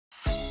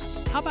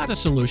How about a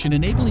solution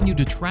enabling you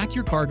to track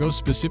your cargo's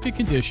specific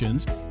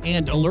conditions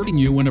and alerting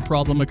you when a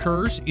problem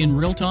occurs in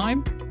real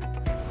time?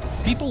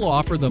 People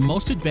offer the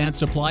most advanced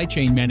supply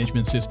chain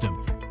management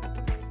system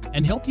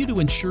and help you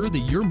to ensure that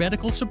your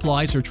medical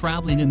supplies are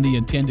traveling in the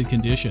intended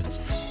conditions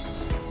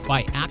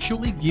by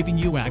actually giving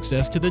you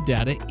access to the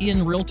data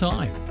in real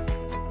time.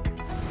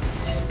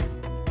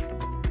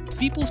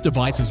 People's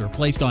devices are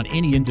placed on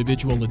any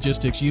individual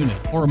logistics unit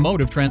or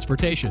mode of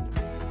transportation,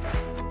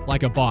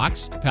 like a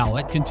box,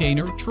 pallet,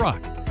 container, truck,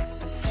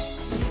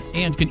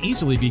 and can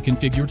easily be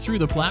configured through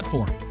the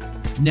platform.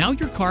 Now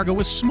your cargo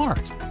is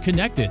smart,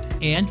 connected,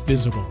 and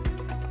visible.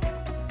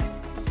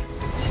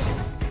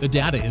 The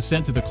data is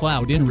sent to the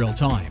cloud in real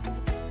time.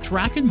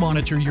 Track and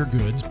monitor your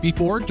goods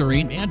before,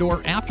 during,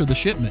 and/or after the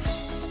shipment,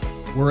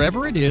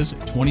 wherever it is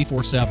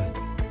 24/7.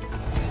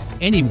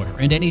 Anywhere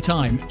and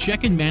anytime,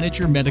 check and manage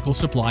your medical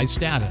supplies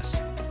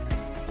status.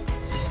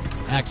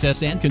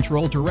 Access and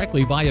control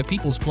directly via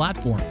People's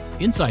platform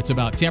insights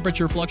about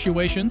temperature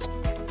fluctuations,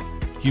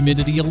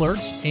 humidity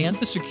alerts, and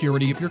the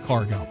security of your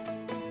cargo.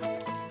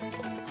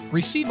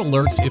 Receive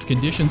alerts if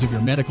conditions of your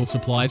medical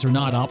supplies are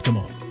not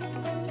optimal.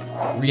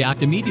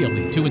 React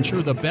immediately to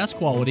ensure the best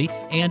quality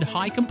and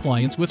high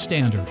compliance with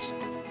standards.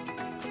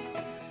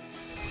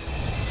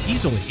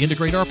 Easily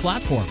integrate our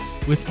platform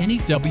with any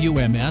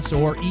WMS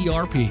or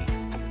ERP.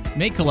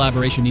 Make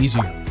collaboration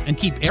easier and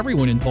keep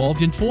everyone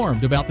involved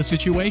informed about the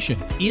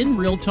situation in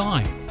real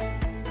time.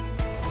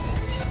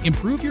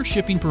 Improve your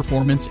shipping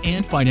performance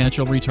and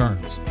financial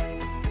returns.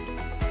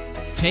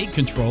 Take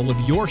control of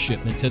your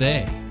shipment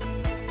today.